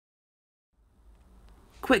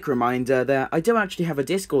quick reminder there, I do actually have a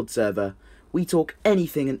Discord server. We talk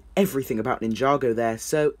anything and everything about Ninjago there,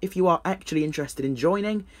 so if you are actually interested in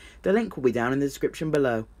joining, the link will be down in the description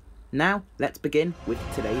below. Now, let's begin with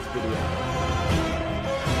today's video.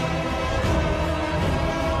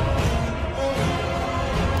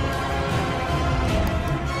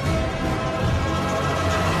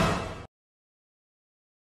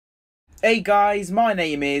 Hey guys, my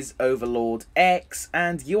name is Overlord X,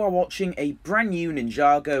 and you are watching a brand new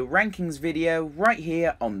Ninjago rankings video right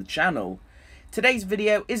here on the channel. Today's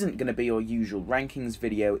video isn't going to be your usual rankings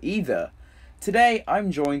video either. Today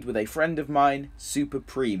I'm joined with a friend of mine, Super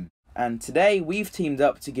Prem, and today we've teamed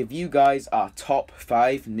up to give you guys our top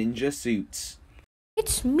 5 ninja suits.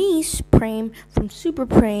 It's me, Prem, from Super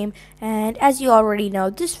Prem, and as you already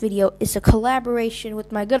know, this video is a collaboration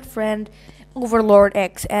with my good friend, Overlord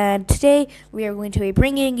X, and today we are going to be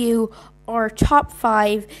bringing you our top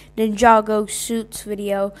 5 Ninjago suits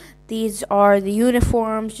video. These are the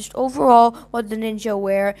uniforms, just overall what the ninja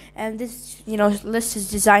wear, and this list is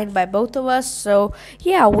designed by both of us. So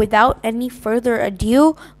yeah, without any further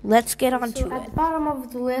ado, let's get on to it. At the bottom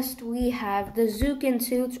of the list we have the Zukin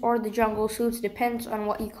suits, or the jungle suits, depends on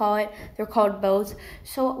what you call it. They're called both.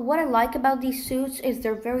 So what I like about these suits is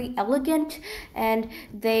they're very elegant, and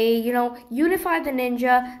they unify the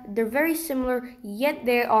ninja. They're very similar, yet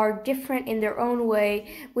they are different in their own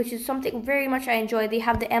way, which is something very much I enjoy. They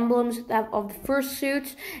have the emblems of the first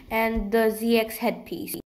suits and the ZX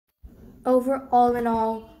headpiece. All in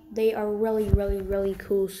all, they are really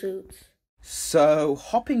cool suits. So,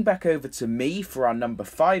 hopping back over to me for our number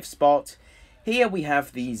 5 spot, here we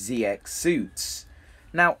have the ZX suits.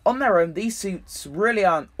 Now, on their own, these suits really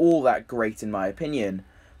aren't all that great in my opinion,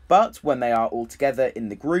 but when they are all together in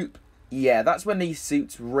the group, yeah, that's when these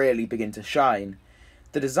suits really begin to shine.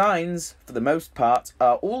 The designs, for the most part,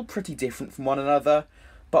 are all pretty different from one another,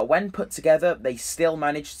 but when put together, they still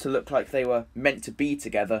manage to look like they were meant to be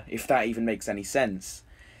together, if that even makes any sense.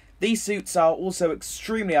 These suits are also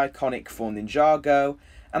extremely iconic for Ninjago,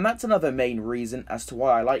 and that's another main reason as to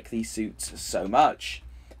why I like these suits so much.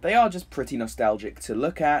 They are just pretty nostalgic to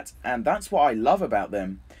look at, and that's what I love about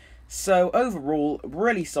them. So overall,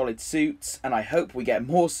 really solid suits, and I hope we get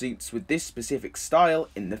more suits with this specific style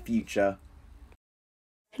in the future.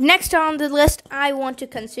 Next on the list, I want to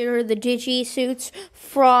consider the Digi suits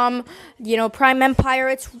from, Prime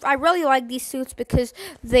Empire. I really like these suits because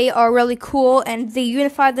they are really cool and they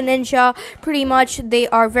unify the ninja pretty much. They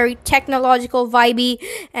are very technological, vibey,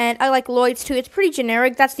 and I like Lloyd's too. It's pretty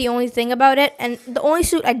generic, that's the only thing about it. And the only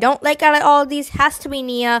suit I don't like out of all of these has to be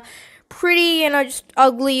Nia. Pretty, just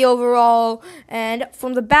ugly overall, and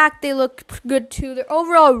from the back they look good too. They're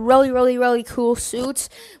overall really cool suits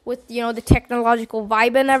with the technological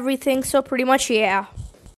vibe and everything. So pretty much, yeah.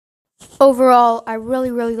 Overall, I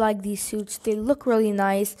really like these suits. They look really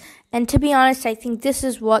nice, and to be honest, I think this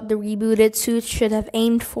is what the rebooted suits should have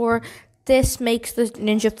aimed for. This makes the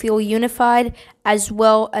ninja feel unified, as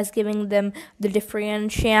well as giving them the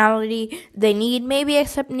differentiality they need. Maybe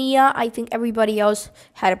except Nia, I think everybody else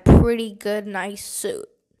had a pretty good, nice suit.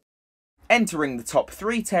 Entering the top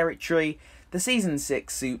 3 territory, the Season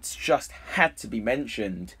 6 suits just had to be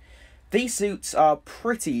mentioned. These suits are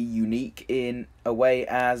pretty unique in a way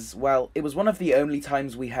as, well, it was one of the only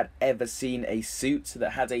times we had ever seen a suit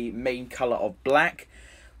that had a main colour of black,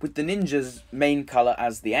 with the ninja's main colour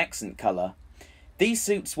as the accent colour. These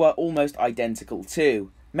suits were almost identical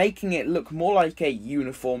too, making it look more like a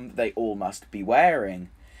uniform that they all must be wearing.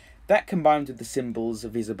 That combined with the symbols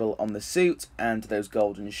visible on the suit and those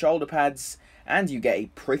golden shoulder pads, and you get a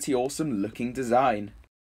pretty awesome looking design.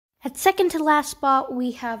 At second to last spot, we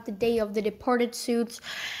have the Day of the Departed suits,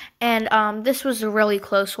 and this was a really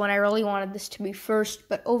close one. I really wanted this to be first,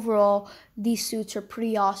 but overall, these suits are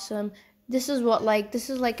pretty awesome. This is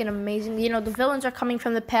like an amazing, the villains are coming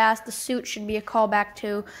from the past. The suit should be a callback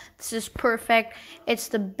to. This is perfect. It's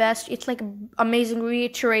the best. It's like an amazing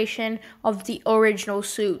reiteration of the original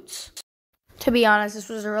suits. To be honest, this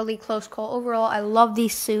was a really close call. Overall, I love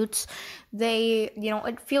these suits. They,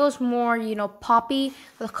 it feels more, poppy.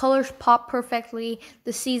 The colors pop perfectly.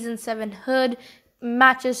 The Season 7 hood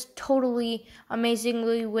matches totally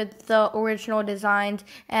amazingly with the original designs,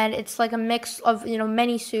 and it's like a mix of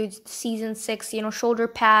many suits. Season 6 shoulder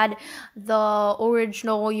pad, the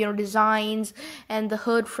original designs, and the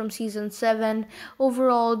hood from Season 7.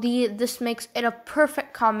 Overall, this makes it a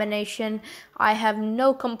perfect combination. I have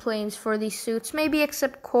no complaints for these suits, maybe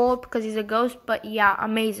except Cole because he's a ghost, but yeah,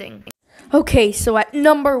 amazing. Okay, so at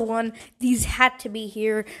number one, these had to be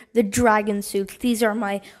here, the dragon suits. These are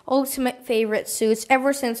my ultimate favorite suits.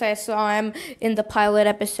 Ever since I saw them in the pilot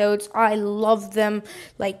episodes, I love them.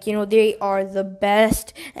 Like, they are the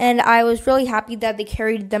best. And I was really happy that they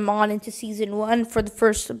carried them on into season one for the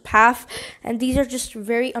first half. And these are just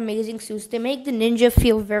very amazing suits. They make the ninja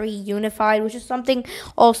feel very unified, which is something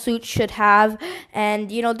all suits should have. And,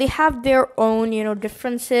 they have their own,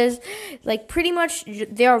 differences. Like, pretty much,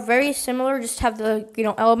 they are very similar, just have the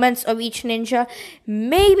elements of each ninja,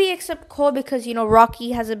 maybe except Cole, because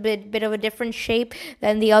Rocky has a bit of a different shape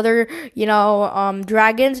than the other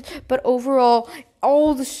dragons, but overall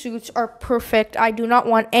all the suits are perfect. I do not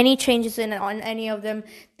want any changes on any of them.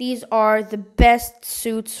 These are the best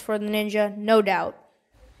suits for the ninja, no doubt.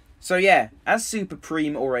 So yeah, as Super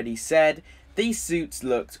Prem already said, these suits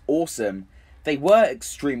looked awesome. They were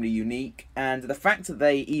extremely unique, and the fact that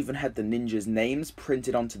they even had the ninjas' names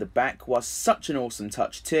printed onto the back was such an awesome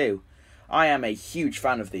touch too. I am a huge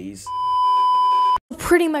fan of these.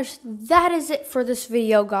 Pretty much that is it for this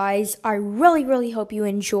video, guys. I really hope you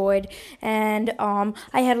enjoyed, and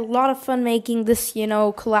I had a lot of fun making this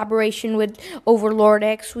collaboration with Overlord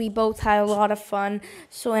X. We both had a lot of fun,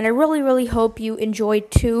 and I really hope you enjoyed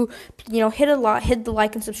too. Hit the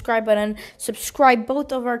like and subscribe button. Subscribe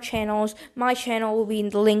both of our channels. My channel will be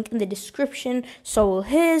in the link in the description, so will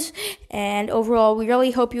his. And overall, we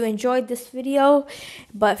really hope you enjoyed this video,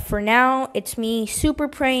 but for now, it's me, Super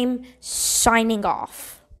Prem, signing off.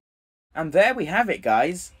 And there we have it,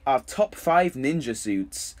 guys, our top 5 ninja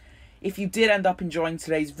suits. If you did end up enjoying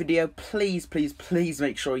today's video, please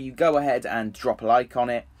make sure you go ahead and drop a like on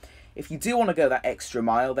it. If you do want to go that extra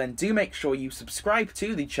mile, then do make sure you subscribe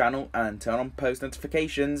to the channel and turn on post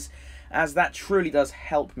notifications, as that truly does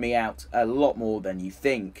help me out a lot more than you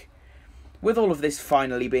think. With all of this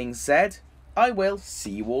finally being said, I will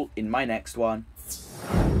see you all in my next one.